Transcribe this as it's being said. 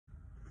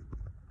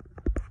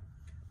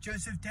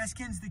Joseph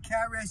Deskins, the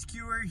cat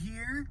rescuer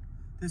here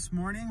this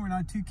morning. We're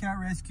not two cat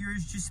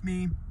rescuers, just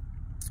me.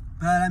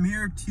 But I'm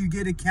here to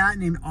get a cat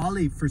named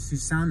Ollie for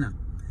Susanna.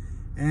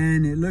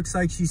 And it looks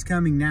like she's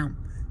coming now.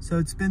 So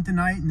it spent the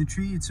night in the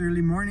tree. It's early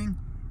morning.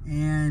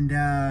 And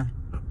I'm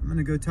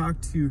gonna go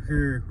talk to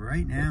her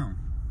right now.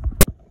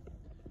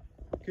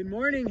 Good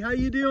morning, how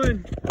you doing?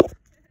 Good morning.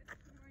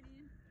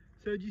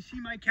 So did you see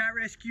my cat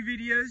rescue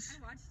videos?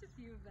 I watched a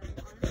few of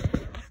them,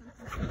 honestly.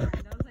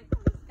 I was like,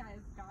 oh, this guy's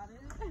got it.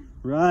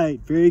 Right,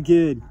 very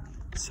good.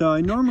 So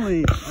I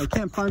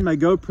can't find my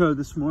GoPro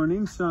this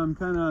morning, so I'm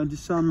kind of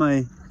just on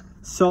my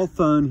cell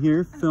phone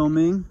here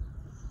filming.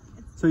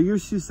 So you're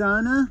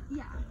Susanna?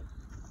 Yeah.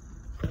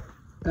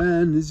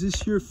 And is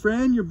this your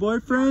friend, your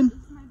boyfriend? This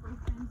is my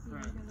boyfriend,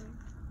 Diego.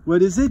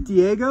 What is it,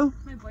 Diego?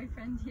 My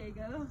boyfriend,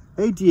 Diego.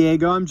 Hey,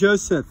 Diego, I'm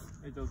Joseph.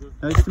 Hey, Joseph.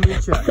 Nice to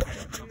meet you.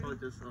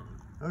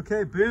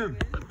 Okay, boom.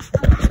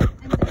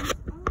 And there's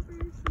Oliver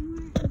somewhere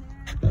in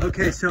there.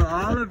 Okay, so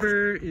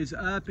Oliver is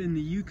up in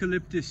the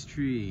eucalyptus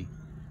tree.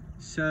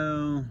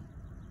 So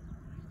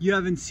you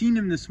haven't seen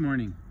him this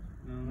morning.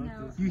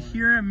 No. You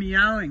hear him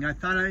meowing. I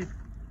thought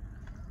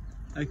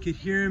I could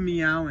hear him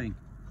meowing.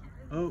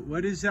 Oh,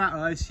 what is that?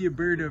 Oh, I see a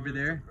bird over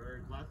there.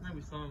 Last night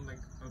we saw him like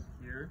up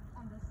here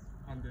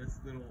on this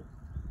little,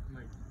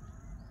 like,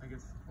 I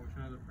guess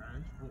portion of the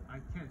branch. Well, I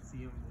can't see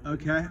him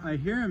moving. Okay, I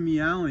hear him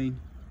meowing.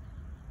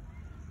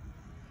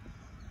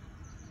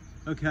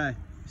 Okay,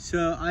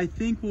 so I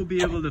think we'll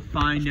be able to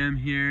find him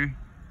here.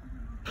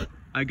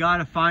 I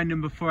gotta find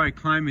him before I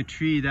climb a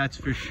tree, that's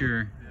for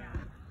sure.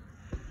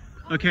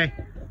 Yeah. Okay,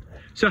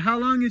 so how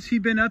long has he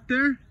been up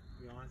there?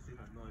 We honestly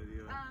have no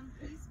idea.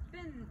 He's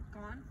been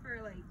gone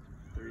for like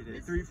 3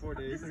 days, 3-4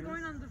 days. This is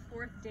going on the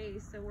 4th day,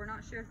 so we're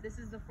not sure if this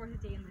is the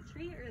 4th day in the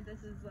tree or this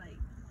is like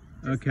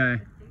just Okay. the 4th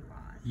day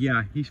lost.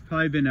 Yeah, he's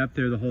probably been up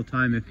there the whole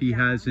time if you Yeah.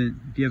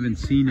 haven't He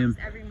seen him.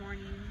 comes every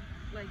morning,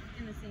 like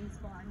in the same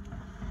spot.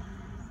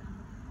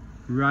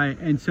 Right,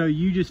 and so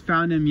you just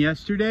found him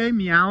yesterday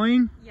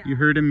meowing? Yeah. You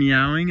heard him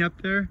meowing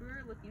up there? We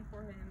were looking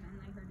for him and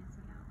I heard his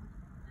meow.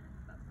 And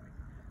that's how I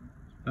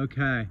found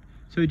him. Okay,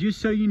 so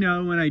just so you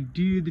know, when I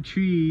do the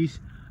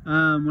trees,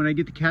 when I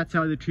get the cats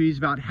out of the trees,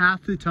 about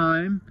half the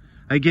time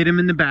I get them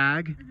in the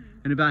bag,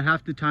 and about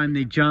half the time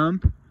they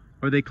jump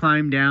or they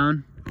climb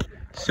down.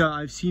 So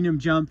I've seen them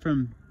jump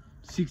from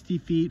 60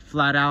 feet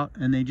flat out,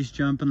 and they just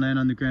jump and land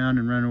on the ground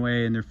and run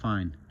away, and they're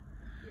fine.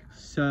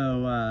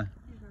 So,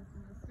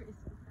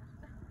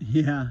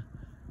 yeah.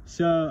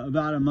 So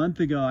about a month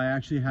ago, I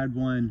actually had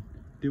one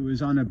that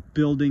was on a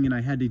building, and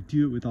I had to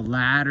do it with a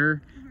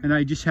ladder, and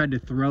I just had to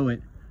throw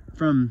it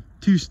from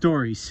 2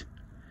 stories,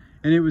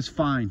 and it was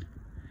fine.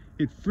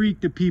 It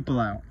freaked the people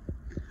out,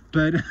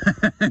 but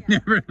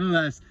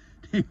nevertheless,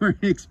 they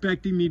weren't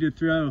expecting me to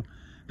throw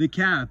the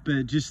cat,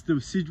 but just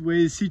the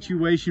way the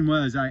situation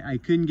was, I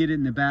couldn't get it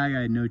in the bag.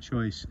 I had no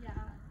choice. Yeah,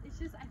 it's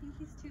just, I think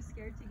he's too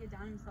scared to get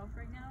down himself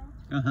right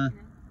now. Uh-huh. You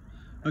know?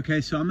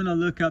 Okay, so I'm gonna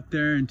look up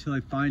there until I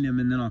find him,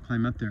 and then I'll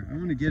climb up there. I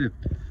want to get a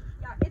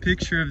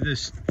picture of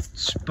this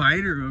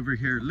spider over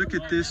here. Look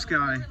at this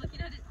guy. We were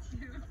looking at it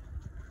too.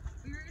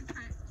 We were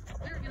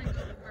gonna go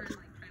over and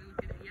like try to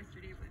look at it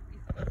yesterday, but we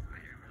saw the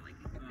spider and we're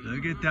like,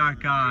 Look at that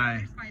guy.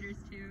 There's spiders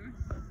too.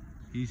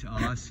 He's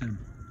awesome.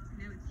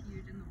 I know it's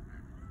huge in the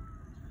wet.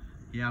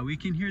 Yeah, we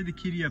can hear the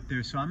kitty up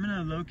there, so I'm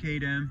gonna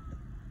locate him,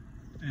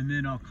 and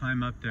then I'll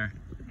climb up there.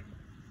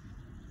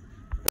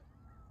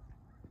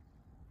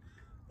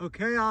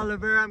 Okay,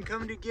 Oliver, I'm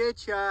coming to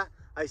get ya.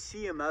 I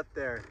see him up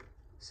there.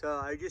 So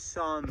I just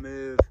saw him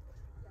move.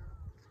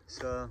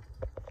 So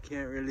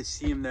can't really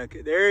see him there.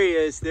 There he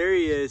is, there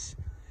he is.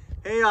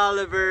 Hey,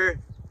 Oliver.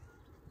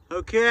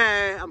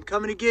 Okay, I'm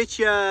coming to get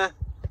ya.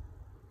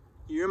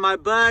 You're my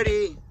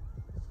buddy.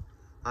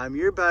 I'm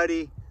your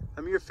buddy.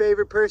 I'm your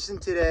favorite person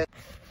today.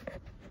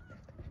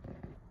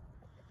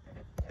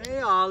 Hey,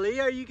 Ollie,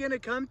 are you gonna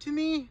come to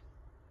me?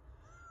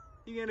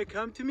 You gonna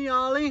come to me,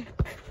 Ollie?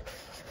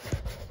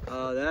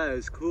 Oh, that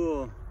is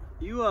cool.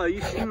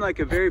 You seem like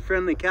a very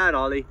friendly cat,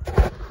 Ollie.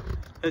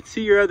 Let's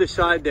see your other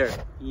side there.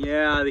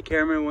 Yeah, the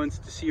camera wants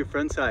to see your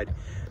front side.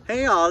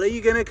 Hey, Ollie,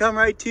 you gonna come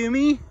right to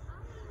me?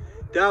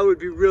 That would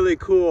be really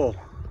cool.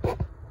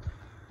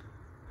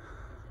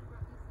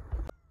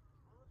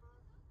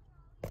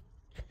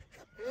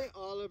 Hey,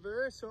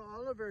 Oliver. So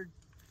Oliver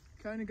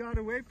kind of got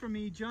away from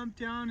me, jumped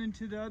down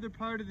into the other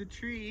part of the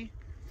tree.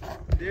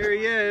 There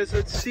he is.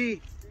 Let's see.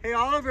 Hey,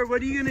 Oliver,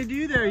 what are you gonna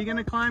do there? Are you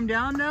gonna climb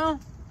down now?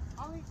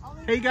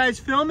 Hey guys,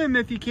 film him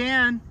if you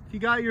can, if you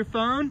got your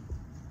phone.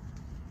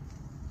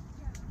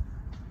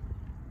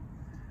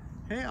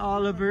 Hey,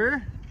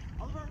 Oliver.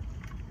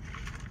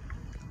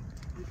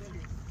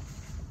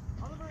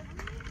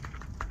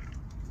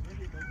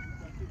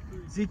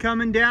 Is he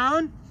coming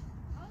down?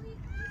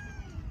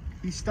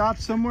 He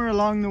stopped somewhere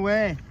along the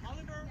way.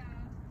 Oliver,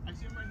 I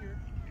see him right here.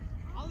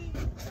 Ollie.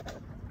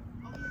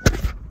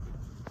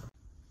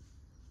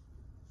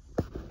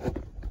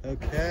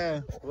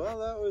 Okay, well,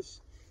 that was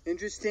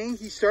interesting.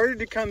 He started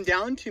to come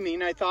down to me,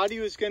 and I thought he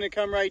was going to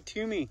come right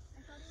to me.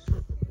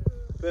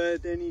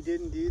 But then he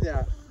didn't do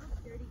that.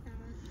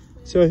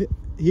 So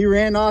he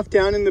ran off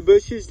down in the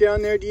bushes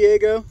down there,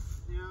 Diego.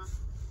 Yeah.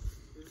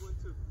 He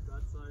went to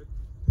that side.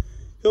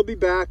 He'll be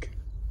back.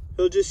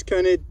 He'll just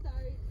kind of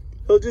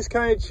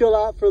Sorry. chill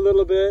out for a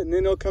little bit, and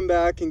then he'll come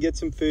back and get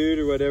some food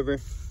or whatever.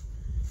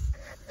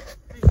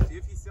 Hey, see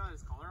if he still has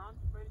his collar on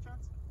by any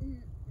chance?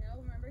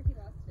 No, remember he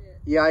lost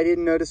it. Yeah, I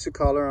didn't notice a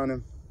collar on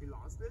him. He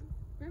lost it?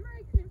 Remember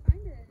I couldn't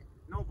find it.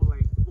 No, but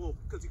like, well,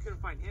 because you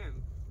couldn't find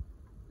him.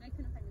 I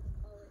couldn't find his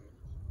collar.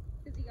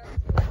 Because he got his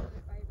collar.